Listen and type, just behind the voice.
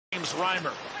Chris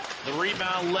Reimer. The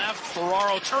rebound left.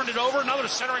 Ferraro turned it over. Another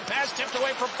centering pass tipped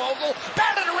away from Fogle.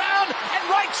 Batted around and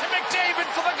right to McDavid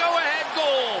for the go-ahead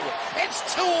goal. It's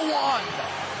 2-1.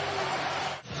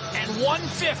 And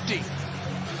 150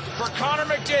 for Connor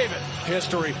McDavid.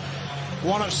 History.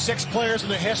 One of 6 players in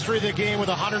the history of the game with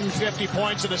 150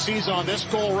 points in a season on this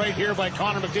goal right here by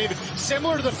Connor McDavid.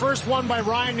 Similar to the first one by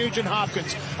Ryan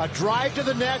Nugent-Hopkins. A drive to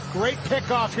the net, great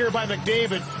pickoff here by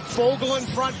McDavid. Fogle in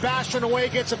front, bashing away,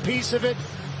 gets a piece of it.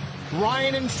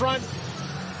 Ryan in front,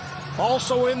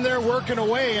 also in there working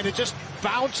away, and it just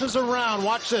bounces around.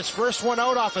 Watch this, first one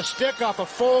out off a stick, off a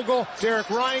Fogle. Derek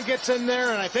Ryan gets in there,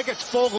 and I think it's Fogle.